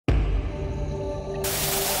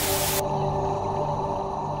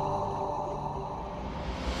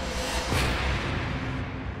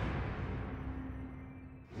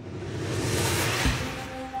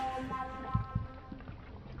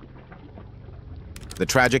the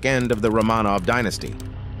tragic end of the Romanov dynasty.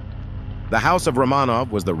 The House of Romanov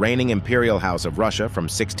was the reigning imperial house of Russia from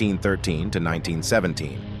 1613 to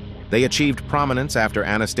 1917. They achieved prominence after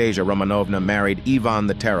Anastasia Romanovna married Ivan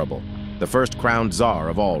the Terrible, the first crowned Tsar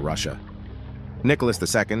of all Russia. Nicholas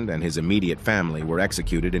II and his immediate family were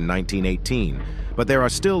executed in 1918, but there are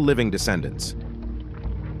still living descendants.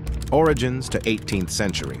 Origins to 18th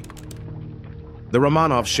century. The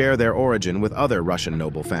Romanovs share their origin with other Russian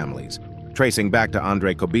noble families, tracing back to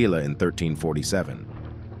Andrei Kobila in 1347.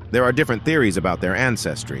 There are different theories about their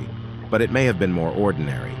ancestry, but it may have been more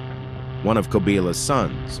ordinary. One of Kobila's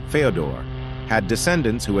sons, Fyodor, had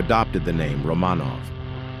descendants who adopted the name Romanov.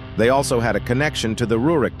 They also had a connection to the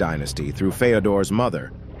Rurik dynasty through Fyodor's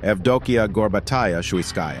mother, Evdokia Gorbataya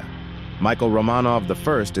Shuiskaya. Michael Romanov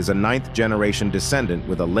I is a ninth-generation descendant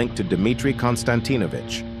with a link to Dmitry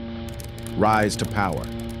Konstantinovich. Rise to power.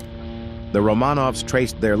 The Romanovs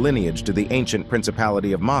traced their lineage to the ancient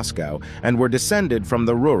Principality of Moscow and were descended from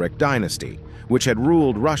the Rurik dynasty, which had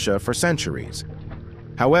ruled Russia for centuries.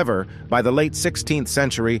 However, by the late 16th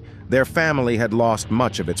century, their family had lost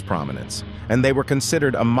much of its prominence, and they were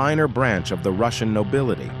considered a minor branch of the Russian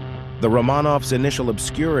nobility. The Romanovs' initial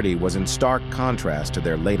obscurity was in stark contrast to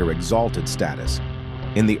their later exalted status.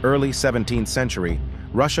 In the early 17th century,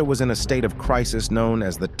 Russia was in a state of crisis known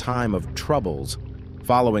as the Time of Troubles,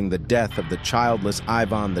 following the death of the childless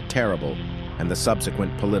Ivan the Terrible and the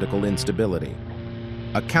subsequent political instability.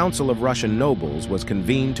 A council of Russian nobles was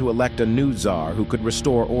convened to elect a new Tsar who could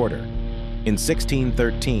restore order. In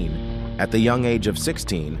 1613, at the young age of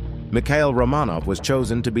 16, Mikhail Romanov was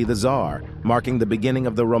chosen to be the Tsar, marking the beginning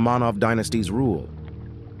of the Romanov dynasty's rule.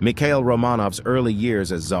 Mikhail Romanov's early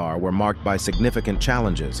years as Tsar were marked by significant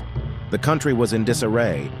challenges. The country was in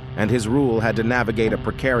disarray, and his rule had to navigate a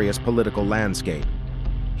precarious political landscape.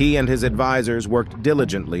 He and his advisors worked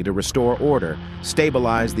diligently to restore order,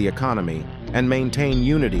 stabilize the economy, and maintain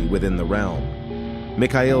unity within the realm.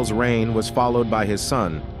 Mikhail's reign was followed by his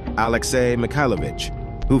son, Alexei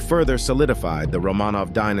Mikhailovich, who further solidified the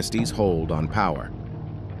Romanov dynasty's hold on power.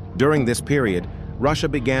 During this period, Russia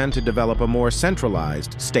began to develop a more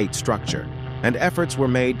centralized state structure, and efforts were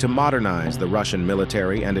made to modernize the Russian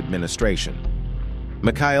military and administration.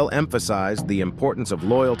 Mikhail emphasized the importance of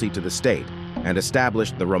loyalty to the state and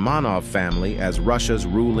established the Romanov family as Russia's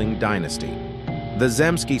ruling dynasty. The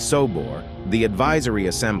Zemsky Sobor, the advisory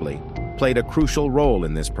assembly, played a crucial role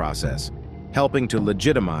in this process, helping to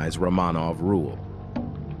legitimize Romanov rule.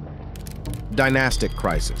 Dynastic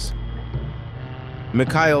crisis.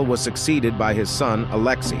 Mikhail was succeeded by his son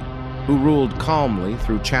Alexei, who ruled calmly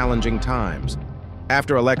through challenging times.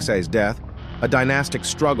 After Alexei's death, a dynastic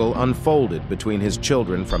struggle unfolded between his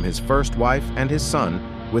children from his first wife and his son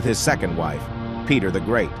with his second wife, Peter the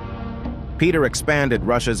Great. Peter expanded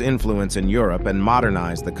Russia's influence in Europe and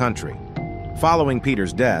modernized the country. Following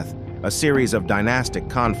Peter's death, a series of dynastic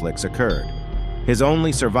conflicts occurred. His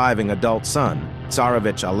only surviving adult son,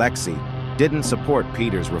 Tsarevich Alexei, didn't support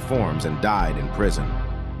Peter's reforms and died in prison.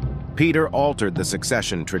 Peter altered the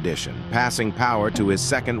succession tradition, passing power to his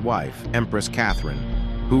second wife, Empress Catherine,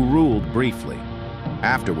 who ruled briefly.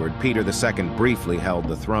 Afterward, Peter II briefly held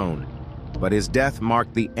the throne, but his death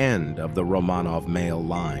marked the end of the Romanov male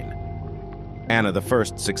line. Anna I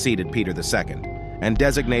succeeded Peter II and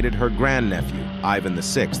designated her grandnephew, Ivan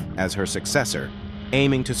VI, as her successor,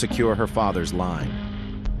 aiming to secure her father's line.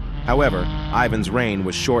 However, Ivan's reign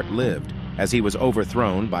was short-lived, as he was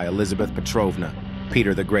overthrown by Elizabeth Petrovna,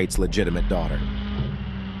 Peter the Great's legitimate daughter.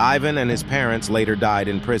 Ivan and his parents later died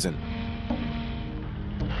in prison.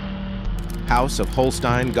 House of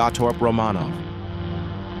Holstein-Gottorp Romanov.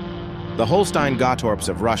 The Holstein-Gottorps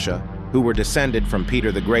of Russia, who were descended from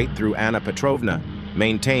Peter the Great through Anna Petrovna,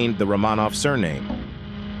 maintained the Romanov surname.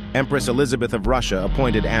 Empress Elizabeth of Russia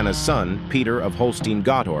appointed Anna's son, Peter of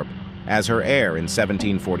Holstein-Gottorp, as her heir in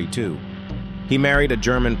 1742. He married a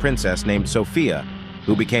German princess named Sophia,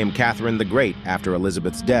 who became Catherine the Great after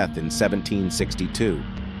Elizabeth's death in 1762.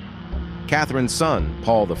 Catherine's son,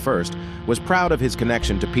 Paul I, was proud of his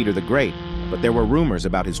connection to Peter the Great, but there were rumors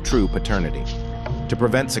about his true paternity. To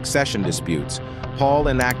prevent succession disputes, Paul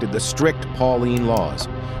enacted the strict Pauline laws,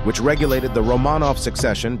 which regulated the Romanov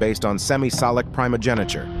succession based on semi-Salic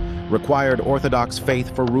primogeniture, required Orthodox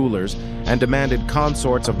faith for rulers, and demanded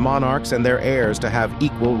consorts of monarchs and their heirs to have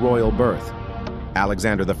equal royal birth.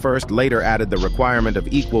 Alexander I later added the requirement of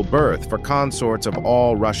equal birth for consorts of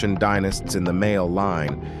all Russian dynasts in the male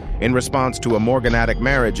line, in response to a morganatic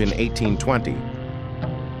marriage in 1820.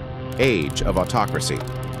 Age of autocracy.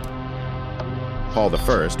 Paul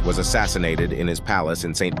I was assassinated in his palace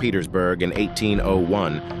in St. Petersburg in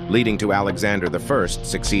 1801, leading to Alexander I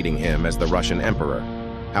succeeding him as the Russian emperor.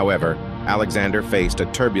 However, Alexander faced a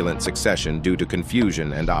turbulent succession due to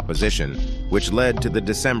confusion and opposition, which led to the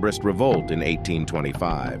Decembrist revolt in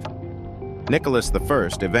 1825. Nicholas I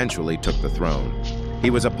eventually took the throne. He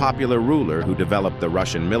was a popular ruler who developed the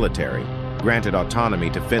Russian military, granted autonomy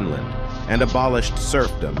to Finland, and abolished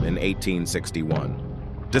serfdom in 1861.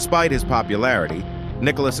 Despite his popularity,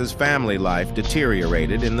 Nicholas's family life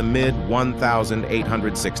deteriorated in the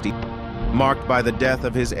mid-1860s, marked by the death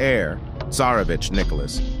of his heir, Tsarevich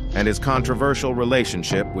Nicholas, and his controversial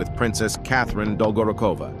relationship with Princess Catherine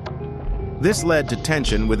Dolgorukova. This led to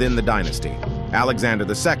tension within the dynasty. Alexander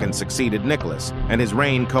II succeeded Nicholas, and his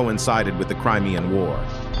reign coincided with the Crimean War.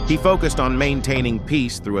 He focused on maintaining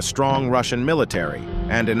peace through a strong Russian military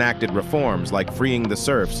and enacted reforms like freeing the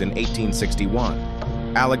serfs in 1861.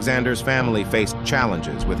 Alexander's family faced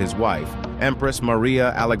challenges with his wife, Empress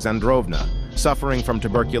Maria Alexandrovna, suffering from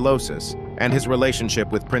tuberculosis, and his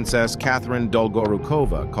relationship with Princess Catherine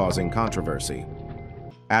Dolgorukova causing controversy.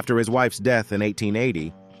 After his wife's death in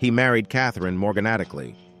 1880, he married Catherine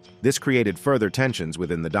morganatically. This created further tensions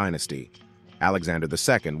within the dynasty. Alexander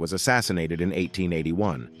II was assassinated in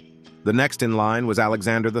 1881. The next in line was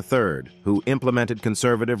Alexander III, who implemented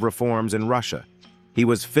conservative reforms in Russia. He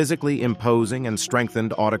was physically imposing and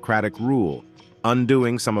strengthened autocratic rule,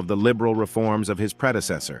 undoing some of the liberal reforms of his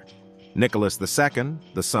predecessor. Nicholas II,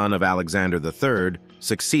 the son of Alexander III,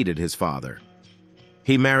 succeeded his father.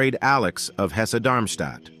 He married Alix of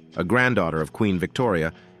Hesse-Darmstadt, a granddaughter of Queen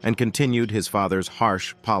Victoria, and continued his father's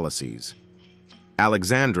harsh policies.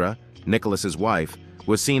 Alexandra, Nicholas's wife,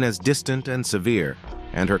 was seen as distant and severe,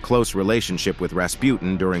 and her close relationship with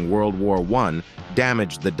Rasputin during World War I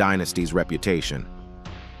damaged the dynasty's reputation.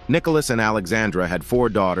 Nicholas and Alexandra had 4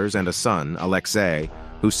 daughters and a son, Alexei,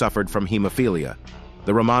 who suffered from hemophilia.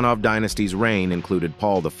 The Romanov dynasty's reign included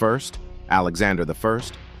Paul I, Alexander I,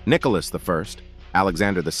 Nicholas I,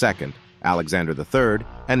 Alexander II, Alexander III,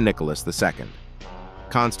 and Nicholas II.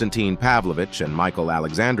 Konstantin Pavlovich and Michael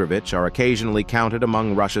Alexandrovich are occasionally counted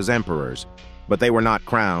among Russia's emperors, but they were not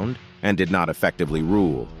crowned and did not effectively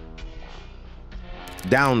rule.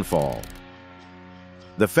 Downfall.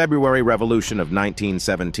 The February Revolution of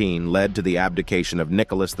 1917 led to the abdication of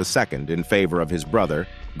Nicholas II in favor of his brother,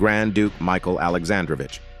 Grand Duke Michael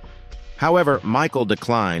Alexandrovich. However, Michael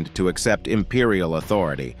declined to accept imperial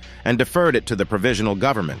authority and deferred it to the provisional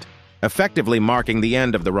government, effectively marking the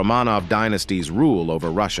end of the Romanov dynasty's rule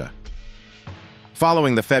over Russia.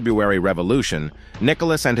 Following the February Revolution,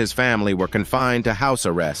 Nicholas and his family were confined to house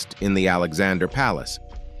arrest in the Alexander Palace.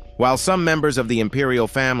 While some members of the imperial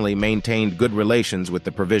family maintained good relations with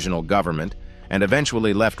the provisional government and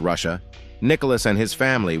eventually left Russia, Nicholas and his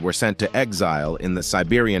family were sent to exile in the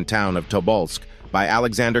Siberian town of Tobolsk by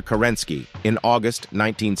Alexander Kerensky in August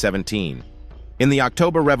 1917. In the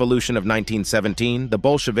October Revolution of 1917, the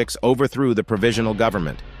Bolsheviks overthrew the provisional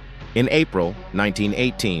government. In April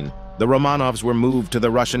 1918, the Romanovs were moved to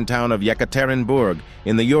the Russian town of Yekaterinburg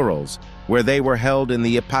in the Urals, where they were held in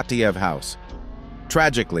the Ipatiev house.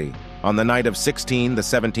 Tragically, on the night of the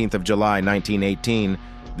 17th of July 1918,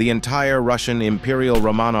 the entire Russian Imperial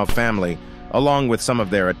Romanov family, along with some of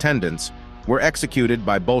their attendants, were executed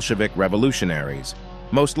by Bolshevik revolutionaries,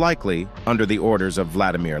 most likely under the orders of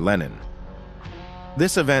Vladimir Lenin.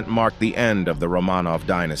 This event marked the end of the Romanov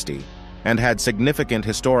dynasty and had significant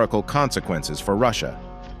historical consequences for Russia.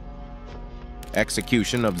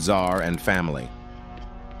 Execution of Tsar and family.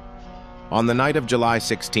 On the night of July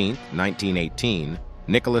 16, 1918,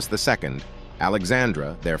 Nicholas II,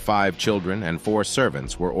 Alexandra, their 5 children, and 4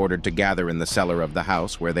 servants were ordered to gather in the cellar of the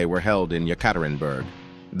house where they were held in Yekaterinburg.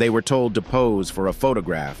 They were told to pose for a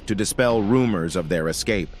photograph to dispel rumors of their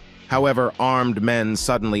escape. However, armed men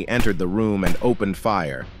suddenly entered the room and opened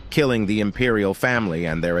fire, killing the imperial family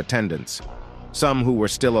and their attendants. Some who were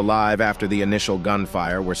still alive after the initial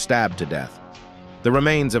gunfire were stabbed to death. The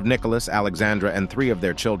remains of Nicholas, Alexandra, and 3 of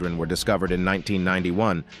their children were discovered in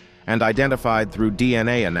 1991 and identified through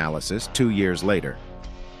DNA analysis 2 years later.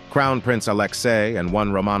 Crown Prince Alexei and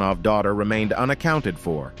 1 Romanov daughter remained unaccounted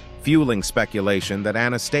for, fueling speculation that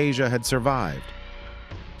Anastasia had survived.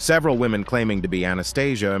 Several women claiming to be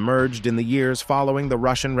Anastasia emerged in the years following the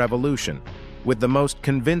Russian Revolution, with the most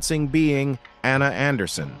convincing being Anna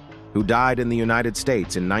Anderson, who died in the United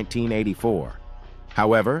States in 1984.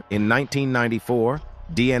 However, in 1994,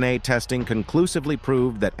 DNA testing conclusively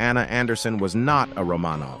proved that Anna Anderson was not a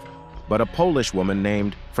Romanov, but a Polish woman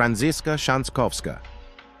named Franziska Szankowska.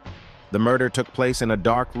 The murder took place in a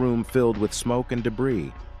dark room filled with smoke and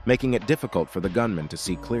debris, making it difficult for the gunman to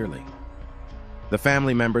see clearly. The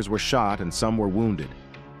family members were shot and some were wounded,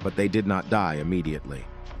 but they did not die immediately.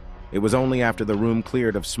 It was only after the room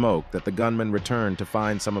cleared of smoke that the gunman returned to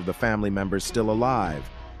find some of the family members still alive,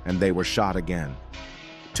 and they were shot again.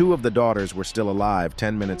 2 of the daughters were still alive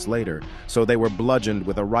 10 minutes later, so they were bludgeoned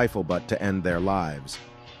with a rifle butt to end their lives.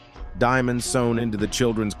 Diamonds sewn into the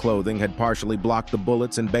children's clothing had partially blocked the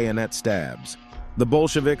bullets and bayonet stabs. The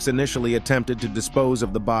Bolsheviks initially attempted to dispose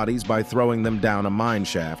of the bodies by throwing them down a mine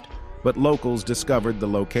shaft, but locals discovered the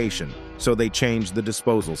location, so they changed the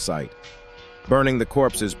disposal site. Burning the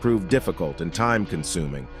corpses proved difficult and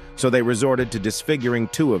time-consuming, so they resorted to disfiguring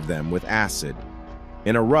 2 of them with acid.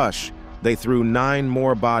 In a rush, they threw 9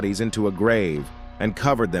 more bodies into a grave and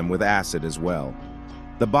covered them with acid as well.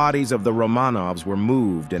 The bodies of the Romanovs were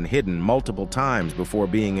moved and hidden multiple times before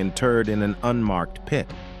being interred in an unmarked pit.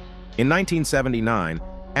 In 1979,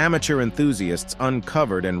 amateur enthusiasts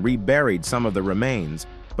uncovered and reburied some of the remains,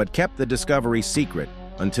 but kept the discovery secret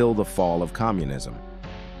until the fall of communism.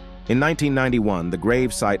 In 1991, the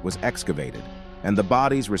grave site was excavated, and the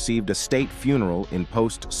bodies received a state funeral in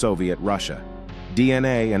post-Soviet Russia.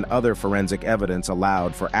 DNA and other forensic evidence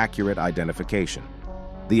allowed for accurate identification.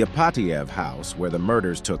 The Ipatiev house, where the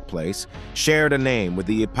murders took place, shared a name with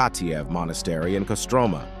the Ipatiev Monastery in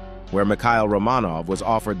Kostroma, where Mikhail Romanov was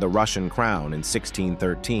offered the Russian crown in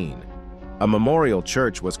 1613. A memorial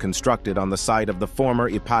church was constructed on the site of the former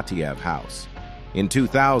Ipatiev house. In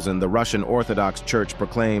 2000, the Russian Orthodox Church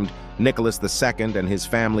proclaimed Nicholas II and his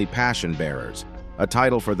family passion bearers, a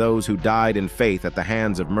title for those who died in faith at the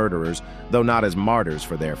hands of murderers, though not as martyrs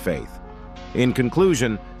for their faith. In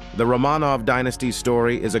conclusion, the Romanov dynasty's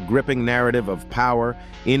story is a gripping narrative of power,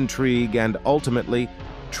 intrigue, and ultimately,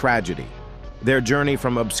 tragedy. Their journey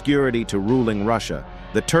from obscurity to ruling Russia,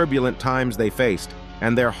 the turbulent times they faced,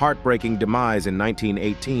 and their heartbreaking demise in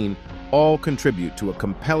 1918 all contribute to a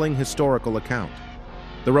compelling historical account.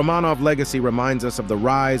 The Romanov legacy reminds us of the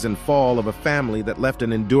rise and fall of a family that left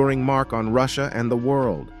an enduring mark on Russia and the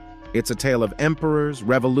world. It's a tale of emperors,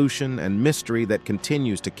 revolution, and mystery that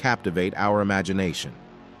continues to captivate our imagination.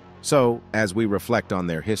 So, as we reflect on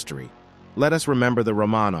their history, let us remember the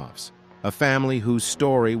Romanovs, a family whose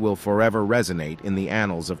story will forever resonate in the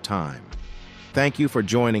annals of time. Thank you for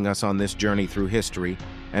joining us on this journey through history,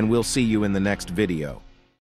 and we'll see you in the next video.